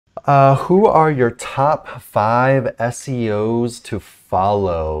Who are your top 5 SEOs to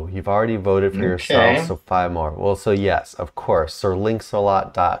follow? You've already voted for yourself, Okay, so 5 more. Well, so yes, of course,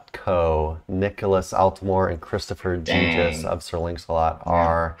 SirLinksALot.co, Nicholas Altamore and Christopher Gegis dang. of SirLinksALot Yeah,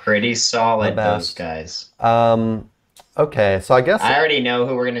 are pretty the solid, those best. guys. Um, okay, so I guess, I already know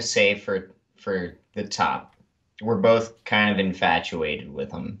who we're gonna say for the top. We're both kind of infatuated with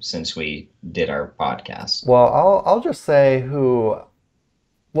them since we did our podcast. well, I'll just say who.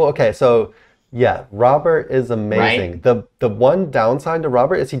 Well, okay, so yeah, Robert is Right? amazing. The one downside to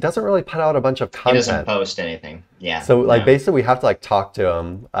Robert is he doesn't really put out a bunch of He doesn't content. post anything. Yeah, So like no. basically we have to like talk to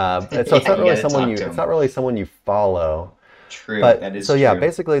him. And so Yeah, you gotta talk to it's him. not really someone you follow. True, But that so is yeah, true.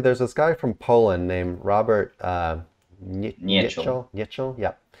 basically there's this guy from Poland named Robert Niechel. Nichol,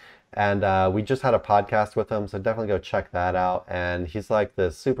 yeah. And we just had a podcast with him, so definitely go check that out. And he's like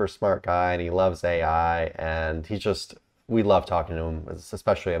this super smart guy, and he loves AI, and we love talking to him,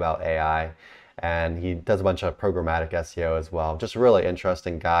 especially about AI. And he does a bunch of programmatic SEO as well. Just a really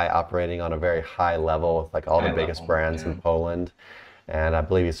interesting guy operating on a very high level with like all the High biggest level. brands in Yeah. Poland. And I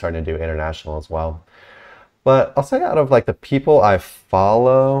believe he's starting to do international as well. But I'll say out of like the people I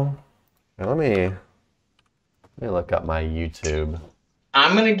follow, let me look up my YouTube.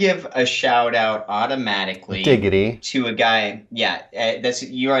 I'm gonna give a shout out automatically Diggity. to a guy. Yeah, that's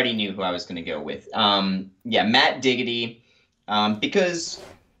you already knew who I was gonna go with. Yeah, Matt Diggity, because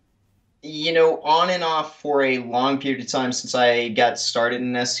on and off for a long period of time since I got started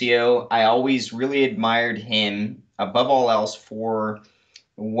in SEO, I always really admired him above all else for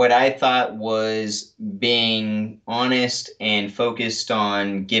what I thought was being honest and focused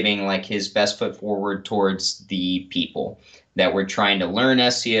on giving like his best foot forward towards the people that were trying to learn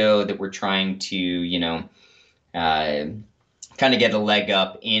SEO, that were trying to, uh, kind of get a leg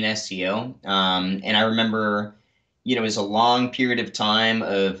up in SEO. And I remember, it was a long period of time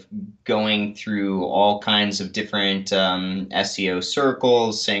of going through all kinds of different SEO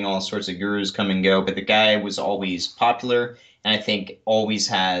circles, saying all sorts of gurus come and go, but the guy was always popular. And I think always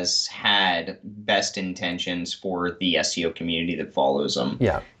has had best intentions for the SEO community that follows him.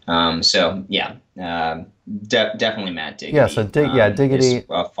 Yeah. So yeah, definitely Matt Yeah, so Diggity is Diggity,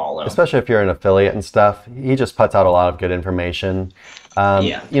 a follow. especially if you're an affiliate and stuff, he just puts out a lot of good information.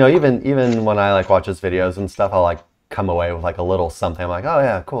 Yeah. Even when I like watch his videos and stuff, I'll like come away with like a little something. I'm like, oh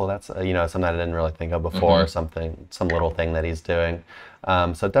yeah, cool. That's something I didn't really think of before, or Hmm. something, some little thing that he's doing.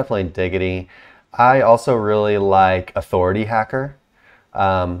 So definitely Diggity. I also really like Authority Hacker.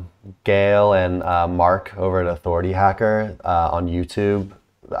 Um, Gail and Mark over at Authority Hacker on YouTube.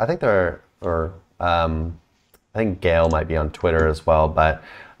 I think they're or I think Gail might be on Twitter as well, but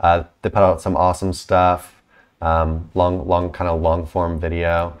they put out some awesome stuff. Kind of long form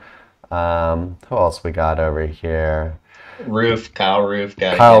video. Who else we got over here? Kyle Roof, gotta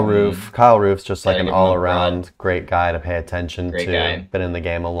give him, Kyle Roof's just like gotta an give him all a prod. around great guy to pay attention Great to. guy. Been in the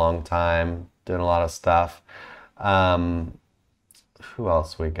game a long time, doing a lot of stuff. Um, who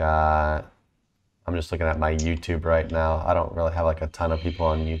else we got? I'm just looking at my YouTube right now. I don't really have like a ton of people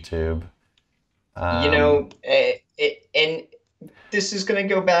on YouTube. Um, And this is gonna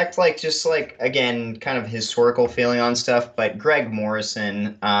go back to like just like again, kind of historical feeling on stuff. But Greg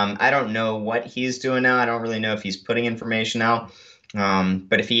Morrison, I don't know what he's doing now. I don't really know if he's putting information out.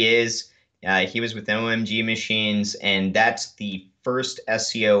 But if he is, he was with OMG Machines, and that's the first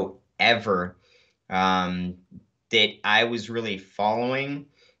SEO ever um, that I was really following.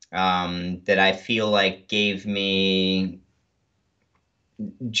 That I feel like gave me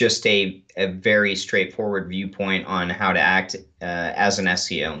just a very straightforward viewpoint on how to act as an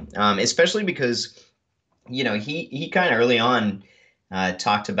SEO, especially because he kind of early on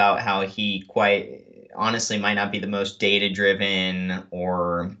talked about how he quite honestly might not be the most data driven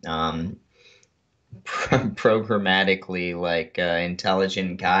or programmatically like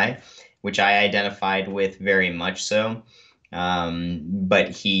intelligent guy, which I identified with very much so. But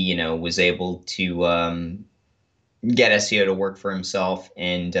he, was able to get SEO to work for himself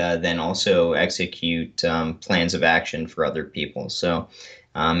and then also execute plans of action for other people. So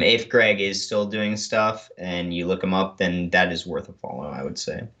if Greg is still doing stuff and you look him up, then that is worth a follow, I would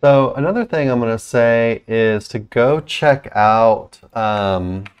say. so another thing I'm gonna say is to go check out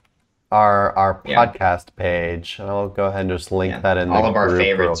our Yeah. podcast page. I'll go ahead and just link Yeah. that in the All of our group real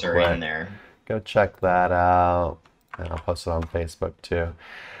favorites are in quick. there. Go check that out, and I'll post it on Facebook too.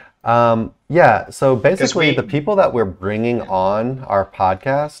 Yeah, so Because basically the people that we're bringing yeah. on our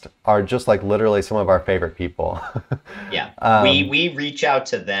podcast are just like literally some of our favorite people. Yeah, we Um, we reach out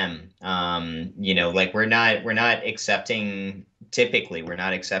to them. Like we're not accepting typically we're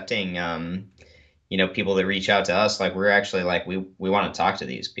not accepting people that reach out to us, like we're actually like we want to talk to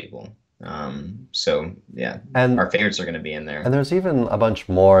these people. So yeah, And our favorites are going to be in there. and there's even a bunch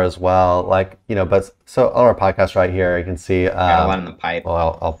more as well. Like, but so on our podcast right here, you can see, Got a lot in the pipe.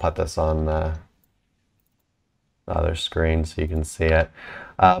 well, I'll put this on the other screen so you can see it.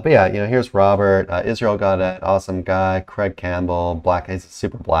 But yeah, here's Robert, Israel Gaudet, awesome guy, Craig Campbell, he's a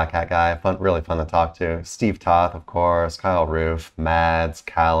super black hat guy, really fun to talk to. Steve Toth, of course, Kyle Roof, Mads,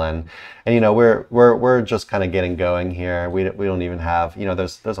 Callan, and we're just kind of getting going here. We don't even have,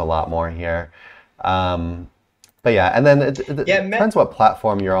 there's a lot more here. But yeah, and then it depends what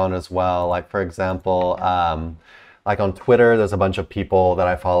platform you're on as well. Like for example, like on Twitter, there's a bunch of people that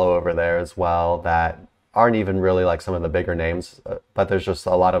I follow over there as well that aren't even really like some of the bigger names, but there's just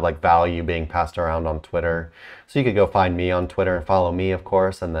a lot of like value being passed around on Twitter. So you could go find me on Twitter and follow me, of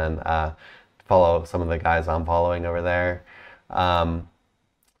course, and then follow some of the guys I'm following over there. Yeah,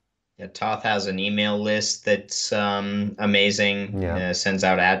 Toth has an email list that's amazing. Yeah. Sends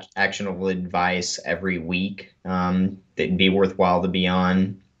out actionable advice every week that'd be worthwhile to be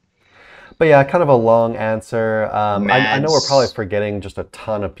on. But yeah, kind of a long answer. I know we're probably Mads, forgetting just a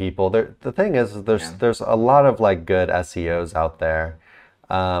ton of people. The thing is yeah, there's a lot of like good SEOs out there.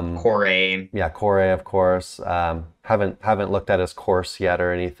 Corey. Yeah, Corey, of course. Haven't looked at his course yet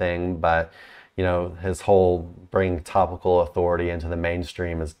or anything, but his whole bringing topical authority into the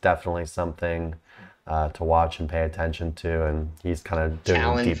mainstream is definitely something to watch and pay attention to. And he's kind of doing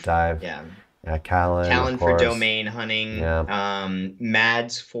a deep dive. Yeah. Yeah, Callan, of Callan for course. domain hunting. Yeah,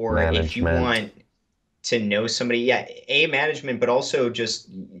 Mads for if you management. want to know somebody. Yeah, management, but also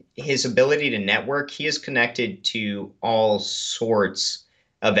just his ability to network. He is connected to all sorts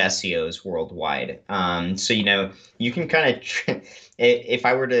of SEOs worldwide. So you can kind of if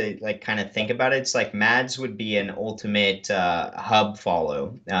I were to like kind of think about it, it's like Mads would be an ultimate hub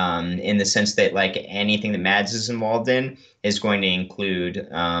follow in the sense that like anything that Mads is involved in is going to include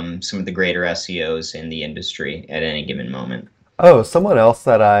some of the greater SEOs in the industry at any given moment. Oh, someone else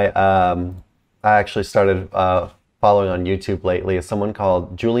that I actually started following on YouTube lately is someone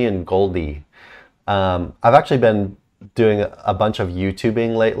called Julian Goldie. I've actually been doing a bunch of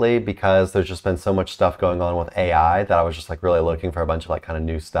YouTubing lately because there's just been so much stuff going on with AI that I was just like really looking for a bunch of like kind of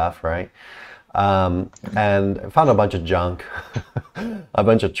new stuff, right? And I found a bunch of junk, a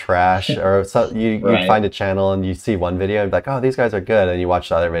bunch of trash, or so you'd Right. find a channel and you see one video and be like, oh, these guys are good, and you watch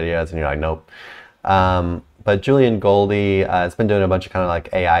the other videos and you're like, nope. But Julian Goldie has been doing a bunch of kind of like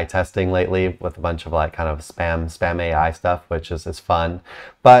AI testing lately with a bunch of like kind of spam AI stuff, which is fun.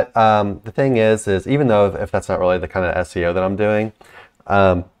 But the thing is even though if that's not really the kind of SEO that I'm doing,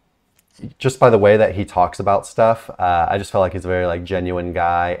 just by the way that he talks about stuff, I just feel like he's a very like genuine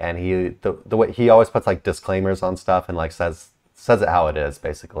guy, and the way he always puts like disclaimers on stuff and like says it how it is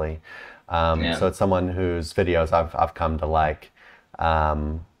basically. Yeah. So it's someone whose videos I've come to like.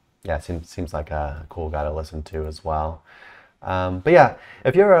 Yeah, it seems like a cool guy to listen to as well. But yeah,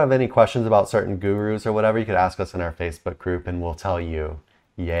 if you ever have any questions about certain gurus or whatever, you could ask us in our Facebook group, and we'll tell you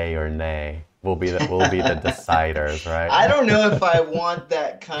yay or nay. We'll be the deciders, right? I don't know if I want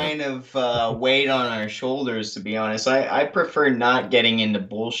that kind of weight on our shoulders, to be honest. I prefer not getting into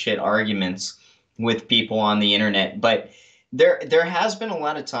bullshit arguments with people on the internet. But there has been a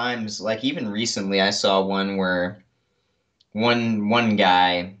lot of times, like even recently, I saw one where one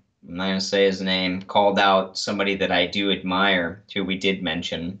guy, I'm not gonna say his name, called out somebody that I do admire, who we did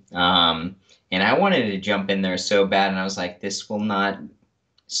mention. And I wanted to jump in there so bad, and I was like, it's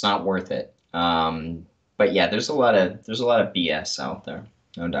not worth it. But yeah, there's a lot of BS out there,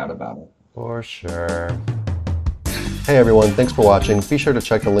 no doubt about it. For sure. Hey everyone, thanks for watching. Be sure to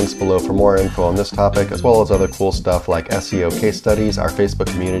check the links below for more info on this topic, as well as other cool stuff like SEO case studies, our Facebook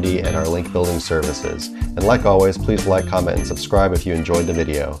community, and our link building services. And like always, please like, comment, and subscribe if you enjoyed the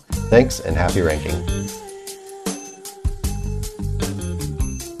video. Thanks, and happy ranking.